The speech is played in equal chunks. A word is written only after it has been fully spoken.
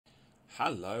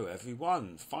Hello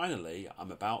everyone, finally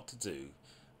I'm about to do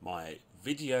my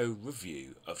video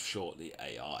review of Shortly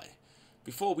AI.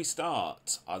 Before we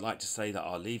start, I'd like to say that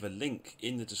I'll leave a link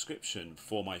in the description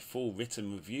for my full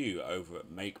written review over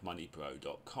at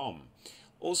makemoneypro.com.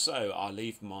 Also, I'll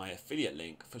leave my affiliate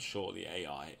link for Shortly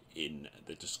AI in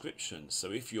the description. So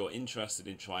if you're interested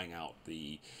in trying out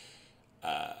the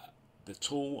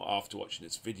tool after watching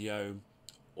this video,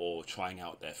 or trying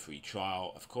out their free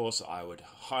trial, of course I would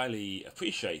highly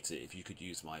appreciate it if you could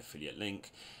use my affiliate link.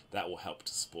 That will help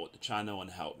to support the channel and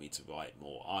help me to write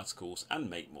more articles and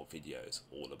make more videos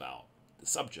all about the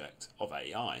subject of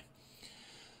AI.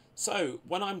 So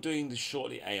when I'm doing the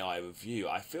Shortly AI review,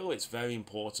 I feel it's very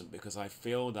important because I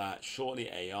feel that Shortly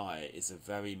AI is a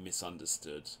very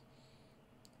misunderstood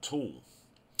tool,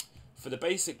 for the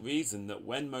basic reason that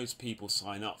when most people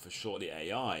sign up for Shortly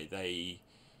AI, they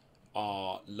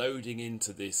are loading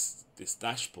into this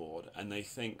dashboard and they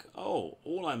think, oh,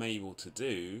 all I'm able to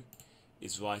do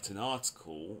is write an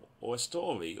article or a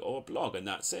story or a blog and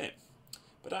that's it.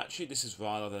 But actually this is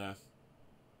rather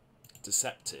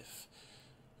deceptive.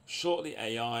 Shortly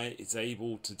AI is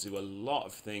able to do a lot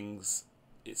of things.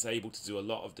 It's able to do a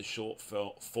lot of the short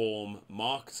form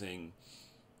marketing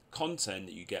content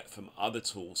that you get from other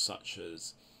tools such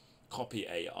as Copy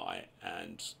AI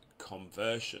and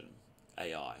Conversion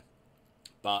AI.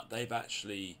 But they've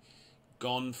actually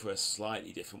gone for a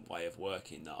slightly different way of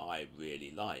working that I really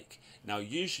like. Now,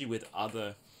 usually with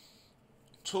other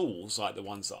tools like the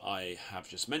ones that I have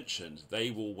just mentioned, they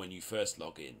will, when you first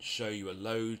log in, show you a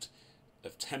load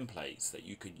of templates that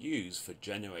you can use for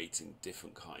generating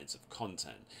different kinds of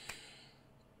content.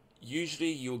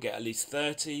 Usually you'll get at least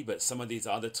 30, but some of these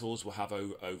other tools will have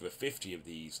over 50 of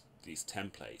these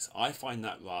templates. I find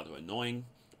that rather annoying,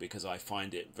 because I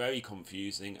find it very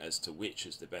confusing as to which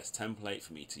is the best template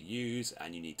for me to use,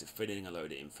 and you need to fill in a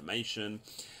load of information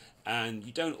and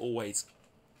you don't always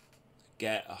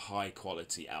get a high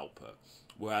quality output.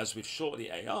 Whereas with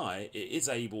Shortly AI, it is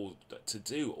able to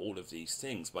do all of these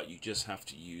things, but you just have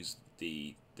to use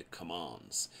the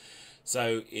commands.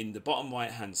 So in the bottom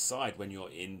right hand side, when you're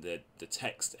in the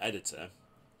text editor,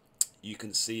 you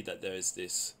can see that there is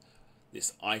this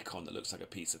icon that looks like a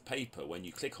piece of paper. When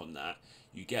you click on that,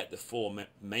 you get the four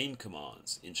main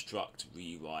commands: instruct,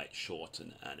 rewrite,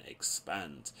 shorten, and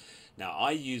expand. Now,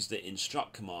 I use the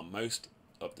instruct command most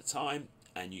of the time,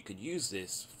 and you can use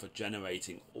this for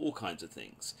generating all kinds of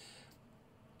things: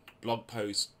 blog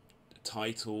post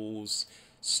titles,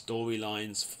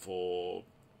 storylines for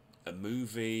a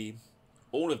movie,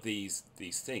 all of these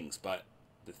things. But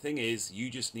the thing is, you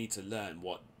just need to learn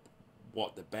what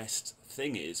the best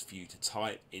thing is for you to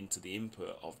type into the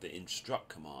input of the instruct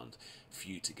command for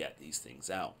you to get these things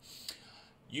out.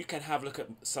 You can have a look at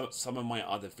some of my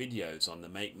other videos on the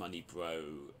Make Money Bro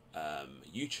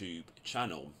YouTube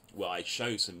channel, where I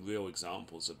show some real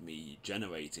examples of me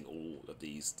generating all of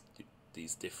these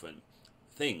different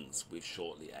things with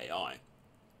Shortly AI.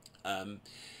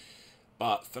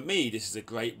 But for me, this is a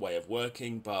great way of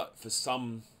working, but for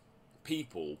some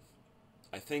people,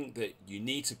 I think that you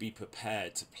need to be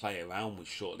prepared to play around with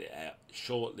Shortly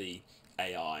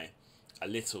AI a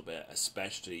little bit,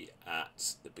 especially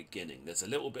at the beginning. There's a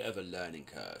little bit of a learning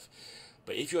curve.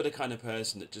 But if you're the kind of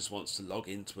person that just wants to log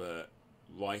into a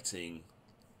writing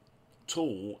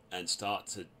tool and start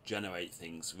to generate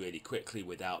things really quickly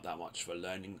without that much of a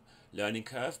learning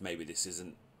curve, maybe this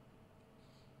isn't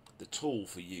the tool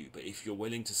for you. But if you're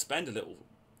willing to spend a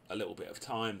little bit of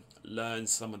time, learn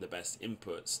some of the best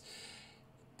inputs,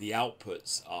 the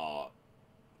outputs are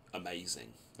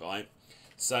amazing, right?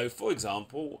 So for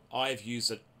example, I've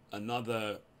used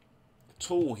another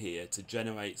tool here to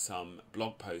generate some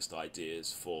blog post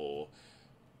ideas for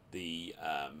the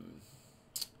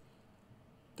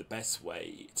best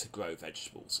way to grow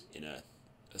vegetables in a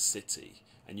city,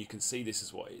 and you can see this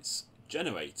is what it's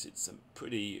generated: some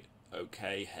pretty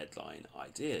okay headline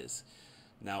ideas.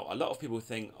 Now, a lot of people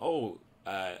think, oh,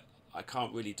 I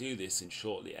can't really do this in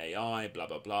Shortly AI, blah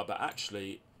blah blah, but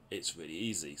actually it's really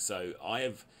easy. So I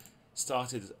have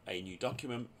started a new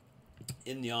document.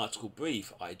 In the article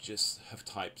brief, I just have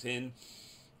typed in,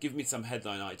 give me some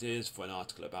headline ideas for an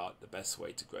article about the best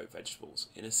way to grow vegetables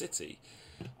in a city.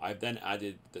 I've then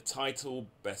added the title,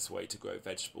 best way to grow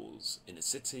vegetables in a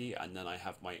city, and then I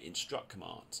have my instruct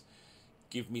command,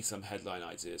 give me some headline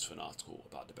ideas for an article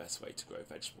about the best way to grow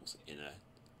vegetables in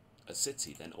a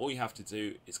city. Then all you have to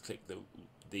do is click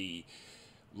the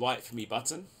write for me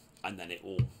button, and then it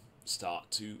will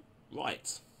start to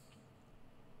write.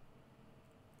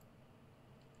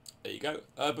 There you go.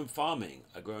 Urban farming,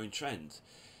 a growing trend.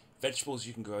 vegetables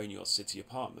you can grow in your city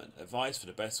apartment, advice for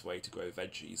the best way to grow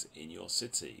veggies in your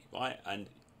city, right? And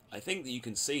I think that you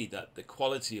can see that the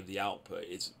quality of the output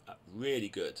is really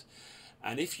good.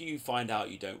 And if you find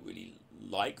out you don't really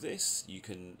like this, you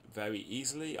can very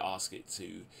easily ask it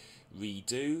to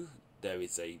redo. There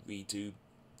is a redo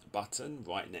button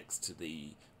right next to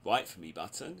the write for me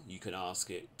button. You can ask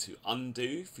it to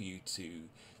undo for you to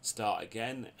start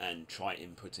again and try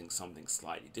inputting something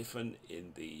slightly different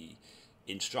in the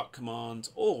instruct command,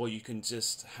 or you can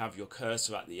just have your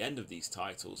cursor at the end of these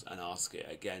titles and ask it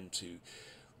again to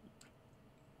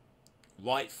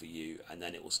write for you, and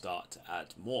then it will start to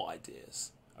add more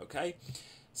ideas. Okay,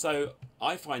 so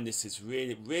I find this is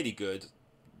really good.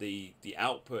 The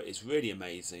output is really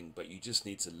amazing, but you just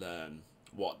need to learn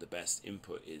what the best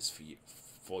input is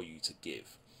for you to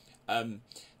give.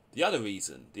 The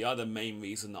other main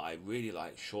reason that I really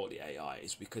like Shortly AI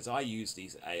is because I use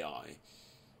these AI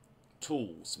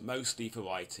tools mostly for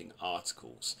writing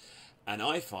articles, and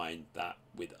I find that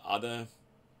with other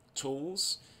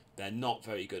tools they're not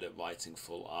very good at writing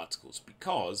full articles,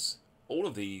 because all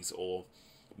of these, or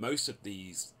most of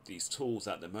these tools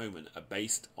at the moment, are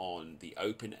based on the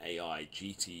OpenAI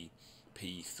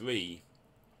GTP3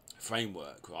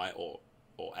 framework, right, or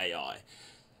AI,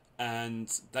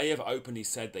 and they have openly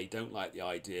said they don't like the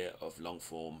idea of long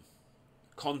form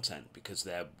content because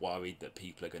they're worried that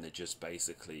people are going to just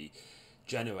basically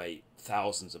generate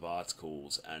thousands of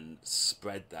articles and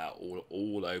spread that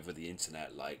all over the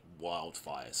internet like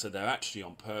wildfire. So they're actually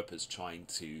on purpose trying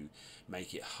to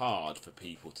make it hard for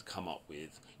people to come up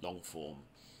with long form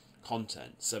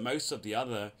content. So most of the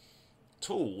other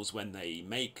tools, when they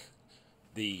make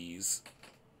these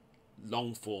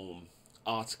long form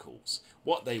articles,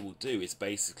 what they will do is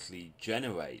basically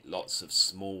generate lots of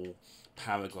small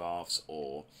paragraphs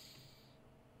or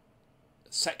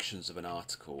sections of an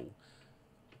article,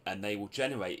 and they will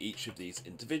generate each of these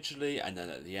individually, and then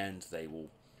at the end they will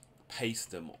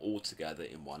paste them all together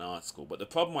in one article. But the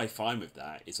problem I find with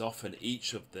that is often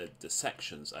each of the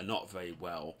sections are not very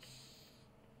well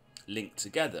linked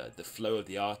together. The flow of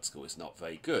the article is not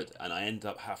very good, and I end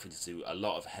up having to do a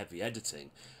lot of heavy editing.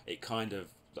 It kind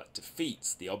of like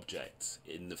defeats the object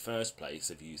in the first place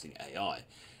of using AI.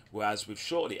 Whereas with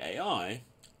Shortly AI,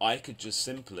 I could just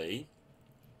simply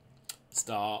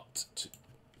start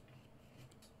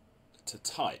to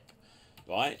type,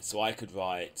 right? So I could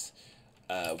write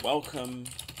welcome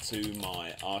to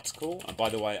my article, and by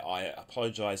the way, I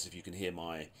apologize if you can hear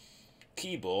my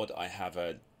keyboard. I have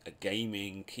a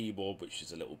gaming keyboard which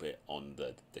is a little bit on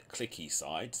the clicky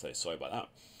side, so sorry about that.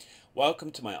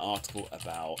 Welcome to my article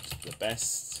about the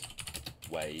best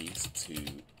ways to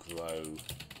grow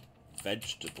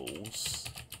vegetables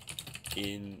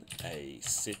in a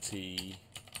city.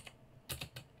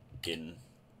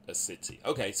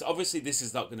 Okay, so obviously this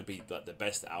is not going to be the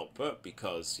best output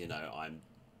because, you know, I'm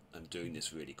doing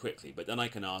this really quickly, but then I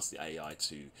can ask the AI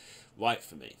to write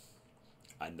for me,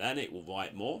 and then it will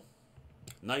write more.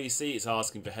 Now you see it's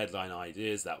asking for headline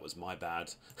ideas. That was my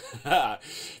bad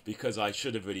because I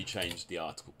should have really changed the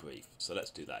article brief. So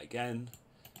let's do that again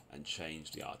and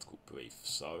change the article brief.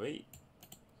 Sorry.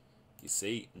 You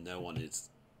see, no one is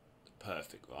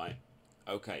perfect, right?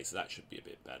 Okay, so that should be a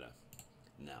bit better.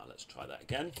 Now let's try that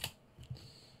again.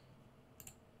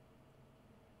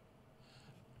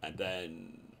 And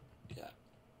then, yeah,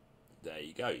 there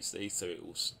you go. You see, so it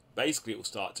will basically, it will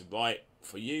start to write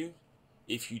for you.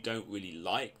 If you don't really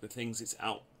like the things it's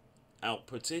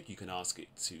outputted, you can ask it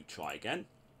to try again.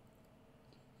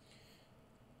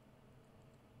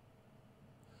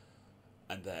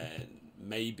 And then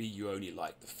maybe you only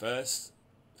like the first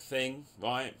thing,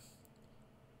 right?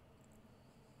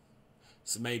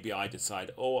 So maybe I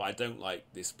decide, oh, I don't like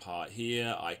this part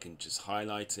here. I can just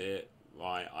highlight it,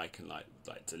 right? I can like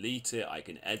delete it. I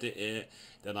can edit it.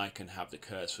 Then I can have the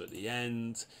cursor at the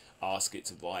end. Ask it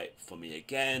to write for me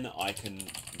again. I can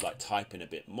like type in a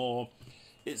bit more.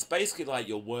 It's basically like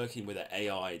you're working with an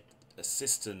AI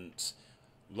assistant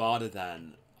rather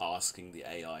than asking the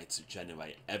AI to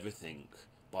generate everything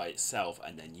by itself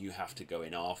and then you have to go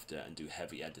in after and do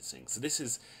heavy editing. So this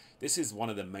is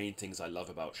one of the main things I love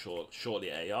about Shortly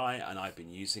AI, and I've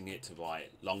been using it to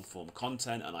write long form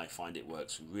content and I find it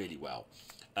works really well.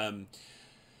 The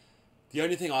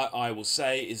only thing I will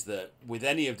say is that with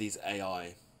any of these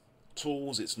AI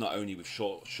tools, it's not only with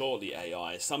Shortly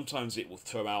AI, sometimes it will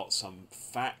throw out some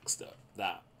facts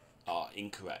that are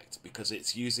incorrect because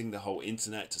it's using the whole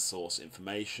internet to source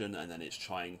information, and then it's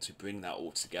trying to bring that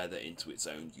all together into its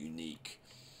own unique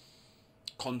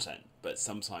content. But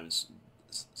sometimes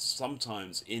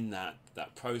in that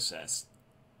process,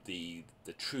 the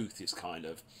truth is kind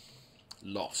of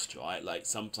lost, right? Like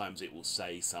sometimes it will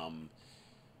say some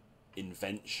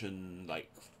invention, like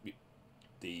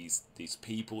these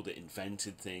people that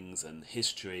invented things and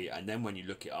history, and then when you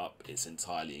look it up, it's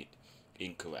entirely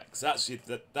incorrect. So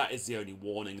that is the only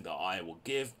warning that I will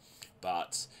give,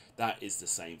 but that is the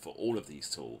same for all of these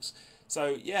tools.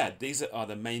 So yeah, these are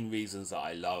the main reasons that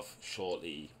I love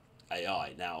Shortly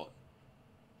AI. Now,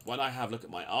 when I have a look at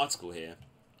my article here,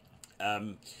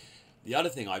 the other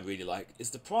thing I really like is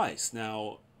the price.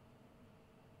 Now,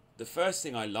 the first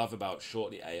thing I love about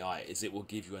Shortly AI is it will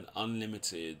give you an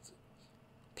unlimited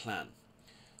plan,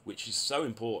 which is so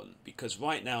important because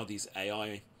right now these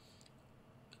AI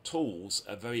tools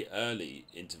are very early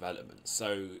in development.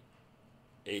 So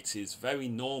it is very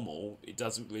normal. It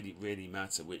doesn't really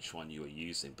matter which one you are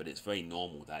using, but it's very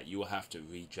normal that you will have to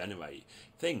regenerate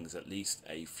things at least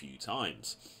a few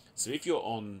times. So if you're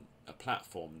on a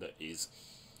platform that is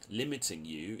limiting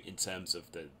you in terms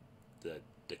of the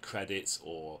credits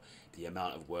or the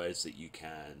amount of words that you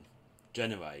can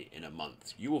generate in a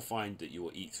month, you will find that you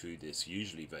will eat through this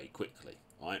usually very quickly,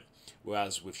 right?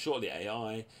 Whereas with Shortly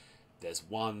AI, there's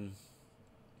one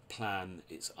plan,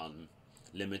 it's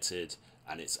unlimited,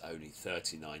 and it's only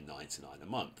 $39.99 a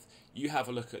month. You have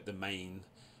a look at the main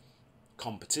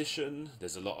competition.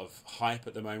 There's a lot of hype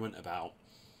at the moment about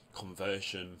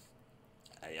conversion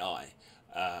AI,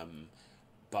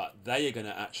 but they are going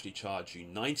to actually charge you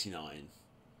 $99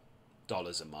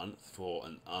 a month for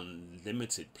an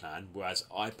unlimited plan, whereas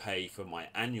I pay for my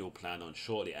annual plan on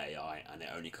Shortly AI and it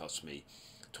only costs me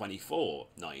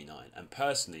 $24.99. And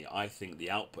personally, I think the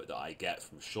output that I get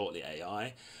from Shortly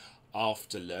AI,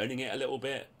 after learning it a little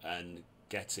bit and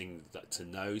getting to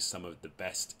know some of the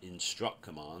best instruct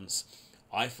commands,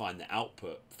 I find the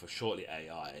output for Shortly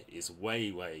AI is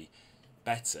way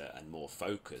better and more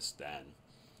focused than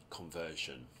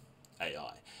conversion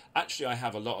AI. Actually, I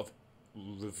have a lot of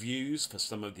reviews for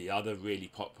some of the other really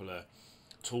popular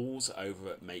tools over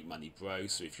at Make Money Bro,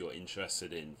 so if you're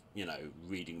interested in, you know,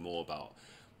 reading more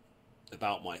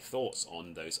about my thoughts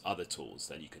on those other tools,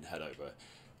 then you can head over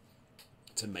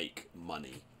to Make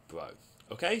Money Bro.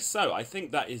 Okay, so I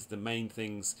think that is the main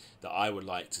things that I would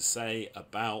like to say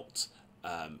about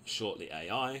Shortly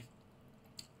AI.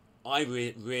 I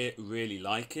really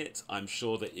like it. I'm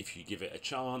sure that if you give it a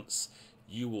chance,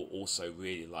 you will also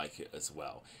really like it as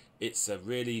well. It's a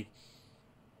really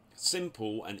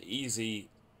simple and easy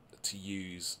to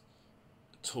use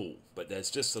tool, but there's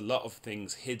just a lot of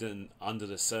things hidden under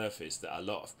the surface that a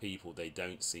lot of people, they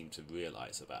don't seem to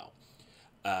realize about.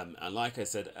 And like I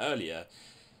said earlier,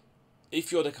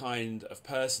 if you're the kind of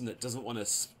person that doesn't want to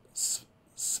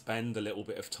spend a little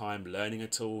bit of time learning a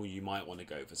tool, you might want to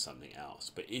go for something else.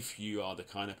 But if you are the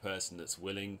kind of person that's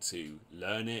willing to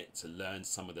learn it, to learn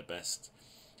some of the best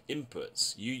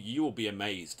inputs, you will be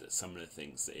amazed at some of the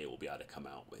things that it will be able to come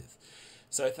out with.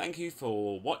 So thank you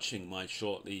for watching my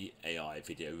Shortly AI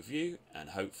video review, and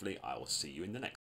hopefully I will see you in the next